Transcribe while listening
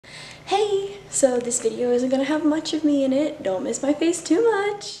Hey! So this video isn't gonna have much of me in it. Don't miss my face too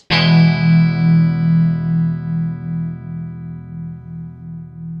much.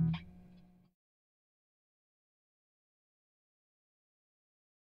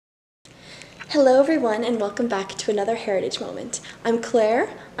 Hello everyone and welcome back to another Heritage Moment. I'm Claire,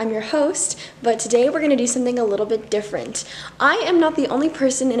 I'm your host, but today we're going to do something a little bit different. I am not the only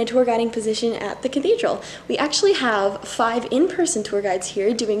person in a tour guiding position at the cathedral. We actually have 5 in-person tour guides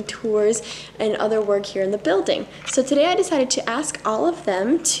here doing tours and other work here in the building. So today I decided to ask all of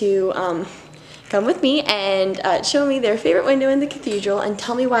them to come with me and show me their favorite window in the cathedral and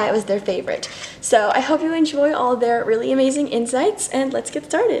tell me why it was their favorite. So I hope you enjoy all their really amazing insights and let's get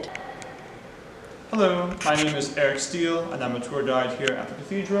started. Hello, my name is Eric Steele and I'm a tour guide here at the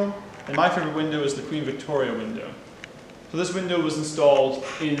cathedral, and my favorite window is the Queen Victoria window. So this window was installed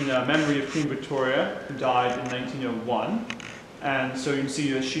in memory of Queen Victoria, who died in 1901, and so you can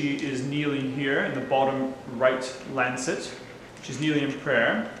see that she is kneeling here in the bottom right lancet. She's kneeling in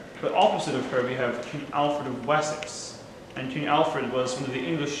prayer, but opposite of her we have King Alfred of Wessex, and King Alfred was one of the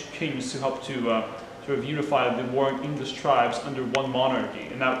English kings who helped to sort of unify the warring English tribes under one monarchy,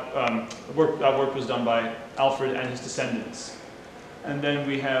 and that work was done by Alfred and his descendants. And then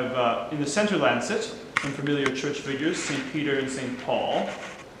we have in the center lancet some familiar church figures, St. Peter and St. Paul.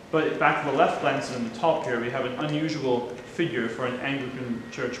 But back to the left lancet on the top here, we have an unusual figure for an Anglican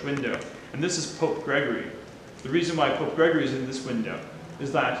church window, and this is Pope Gregory. The reason why Pope Gregory is in this window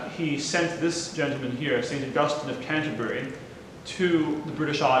is that he sent this gentleman here, St. Augustine of Canterbury, to the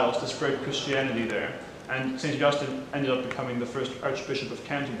British Isles to spread Christianity there, and St. Augustine ended up becoming the first Archbishop of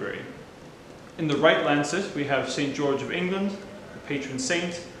Canterbury. In the right lancet we have St. George of England, the patron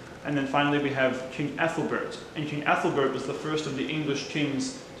saint, and then finally we have King Ethelbert. And King Ethelbert was the first of the English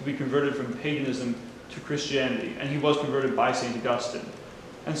kings to be converted from paganism to Christianity, and he was converted by St. Augustine.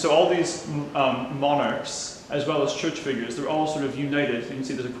 And so all these monarchs, as well as church figures, they're all sort of united. You can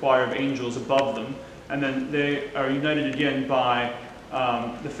see there's a choir of angels above them, and then they are united again by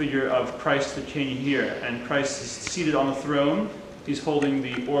the figure of Christ the King here. And Christ is seated on the throne. He's holding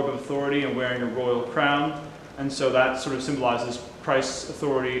the orb of authority and wearing a royal crown. And so that sort of symbolizes Christ's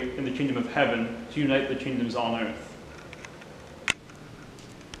authority in the kingdom of heaven to unite the kingdoms on earth.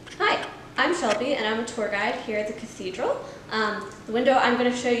 Hi, I'm Shelby and I'm a tour guide here at the cathedral. The window I'm going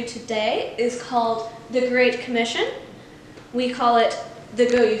to show you today is called the Great Commission. We call it the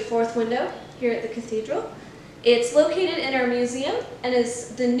Go Ye Forth window here at the cathedral. It's located in our museum and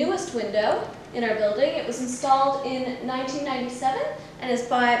is the newest window in our building. It was installed in 1997 and is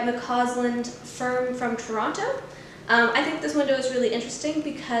by McCausland firm from Toronto. I think this window is really interesting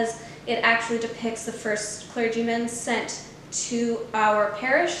because it actually depicts the first clergyman sent to our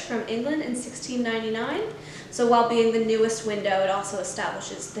parish from England in 1699. So while being the newest window, it also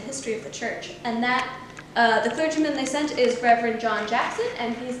establishes the history of the church. And that the clergyman they sent is Reverend John Jackson,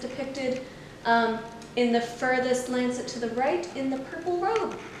 and he's depicted in the furthest lancet to the right in the purple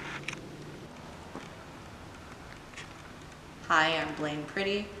robe. Hi, I'm Blaine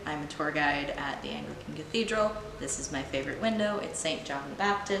Pretty. I'm a tour guide at the Anglican Cathedral. This is my favorite window. It's St. John the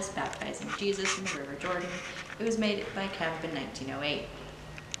Baptist baptizing Jesus in the River Jordan. It was made by Kemp in 1908.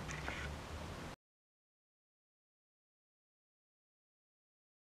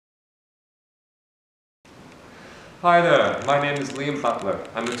 Hi there, my name is Liam Butler.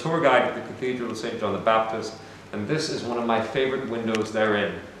 I'm a tour guide at the Cathedral of St. John the Baptist, and this is one of my favorite windows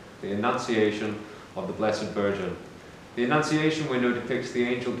therein, the Annunciation of the Blessed Virgin. The Annunciation window depicts the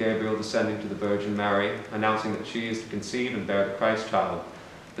angel Gabriel descending to the Virgin Mary, announcing that she is to conceive and bear the Christ child.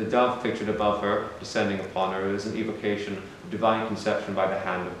 The dove pictured above her, descending upon her, is an evocation of divine conception by the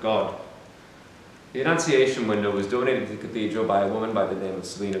hand of God. The Annunciation window was donated to the cathedral by a woman by the name of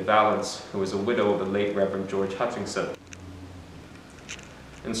Selina Valance, who was a widow of the late Reverend George Hutchinson.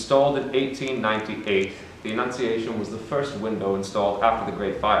 Installed in 1898, the Annunciation was the first window installed after the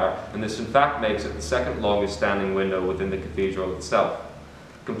Great Fire, and this in fact makes it the second longest standing window within the cathedral itself.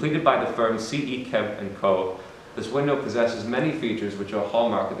 Completed by the firm C.E. Kemp & Co., this window possesses many features which are a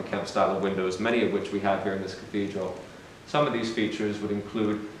hallmark of the Kemp style of windows, many of which we have here in this cathedral. Some of these features would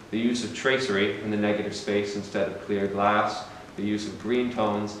include the use of tracery in the negative space instead of clear glass, the use of green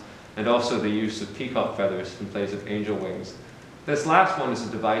tones, and also the use of peacock feathers in place of angel wings. This last one is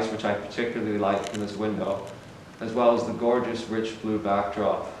a device which I particularly like in this window, as well as the gorgeous rich blue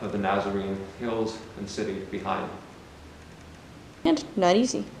backdrop of the Nazarene hills and city behind. And not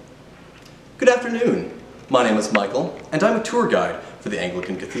easy. Good afternoon. My name is Michael, and I'm a tour guide for the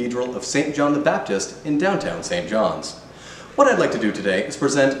Anglican Cathedral of St. John the Baptist in downtown St. John's. What I'd like to do today is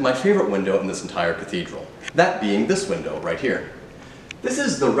present my favorite window in this entire cathedral, that being this window right here. This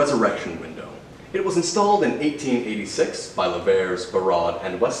is the Resurrection window. It was installed in 1886 by Levers, Barraud,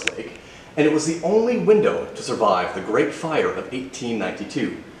 and Westlake, and it was the only window to survive the Great Fire of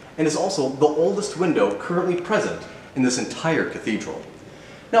 1892, and is also the oldest window currently present in this entire cathedral.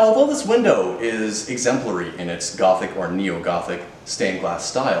 Now, although this window is exemplary in its Gothic or Neo-Gothic stained glass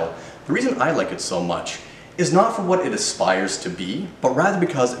style, the reason I like it so much is not for what it aspires to be, but rather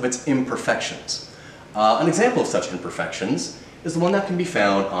because of its imperfections. An example of such imperfections is the one that can be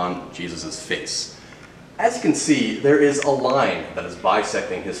found on Jesus' face. As you can see, there is a line that is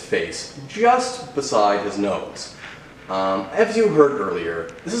bisecting his face just beside his nose. As you heard earlier,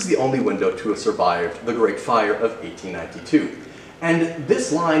 this is the only window to have survived the Great Fire of 1892. And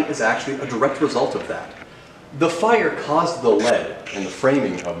this line is actually a direct result of that. The fire caused the lead in the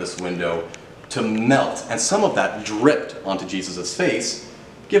framing of this window to melt, and some of that dripped onto Jesus' face,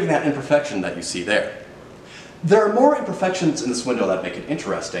 giving that imperfection that you see there. There are more imperfections in this window that make it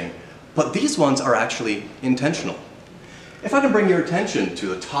interesting, but these ones are actually intentional. If I can bring your attention to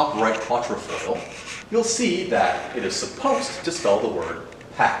the top right quatrefoil, you'll see that it is supposed to spell the word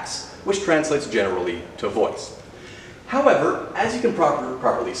pax, which translates generally to voice. However, as you can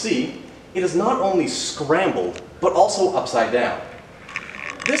properly see, it is not only scrambled, but also upside down.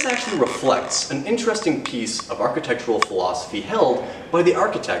 This actually reflects an interesting piece of architectural philosophy held by the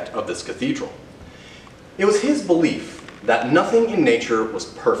architect of this cathedral. It was his belief that nothing in nature was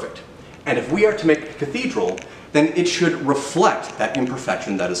perfect, and if we are to make a cathedral, then it should reflect that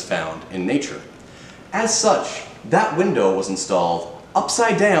imperfection that is found in nature. As such, that window was installed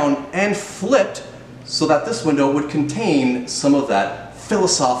upside down and flipped so that this window would contain some of that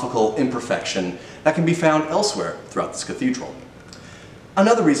philosophical imperfection that can be found elsewhere throughout this cathedral.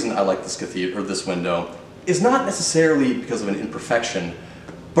 Another reason I like this window is not necessarily because of an imperfection,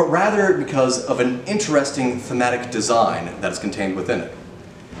 but rather because of an interesting thematic design that is contained within it.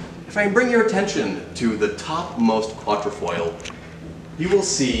 If I bring your attention to the topmost quatrefoil, you will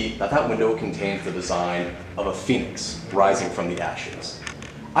see that that window contains the design of a phoenix rising from the ashes.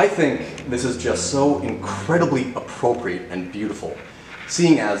 I think this is just so incredibly appropriate and beautiful,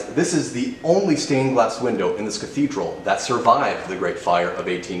 seeing as this is the only stained glass window in this cathedral that survived the Great Fire of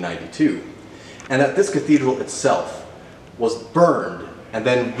 1892, and that this cathedral itself was burned and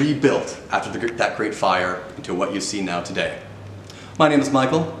then rebuilt after that Great Fire into what you see now today. My name is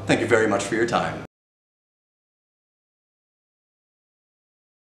Michael. Thank you very much for your time.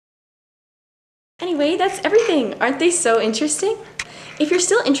 Anyway, that's everything. Aren't they so interesting? If you're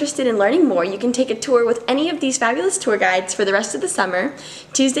still interested in learning more, you can take a tour with any of these fabulous tour guides for the rest of the summer,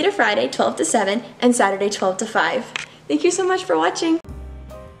 Tuesday to Friday, 12 to 7, and Saturday, 12 to 5. Thank you so much for watching.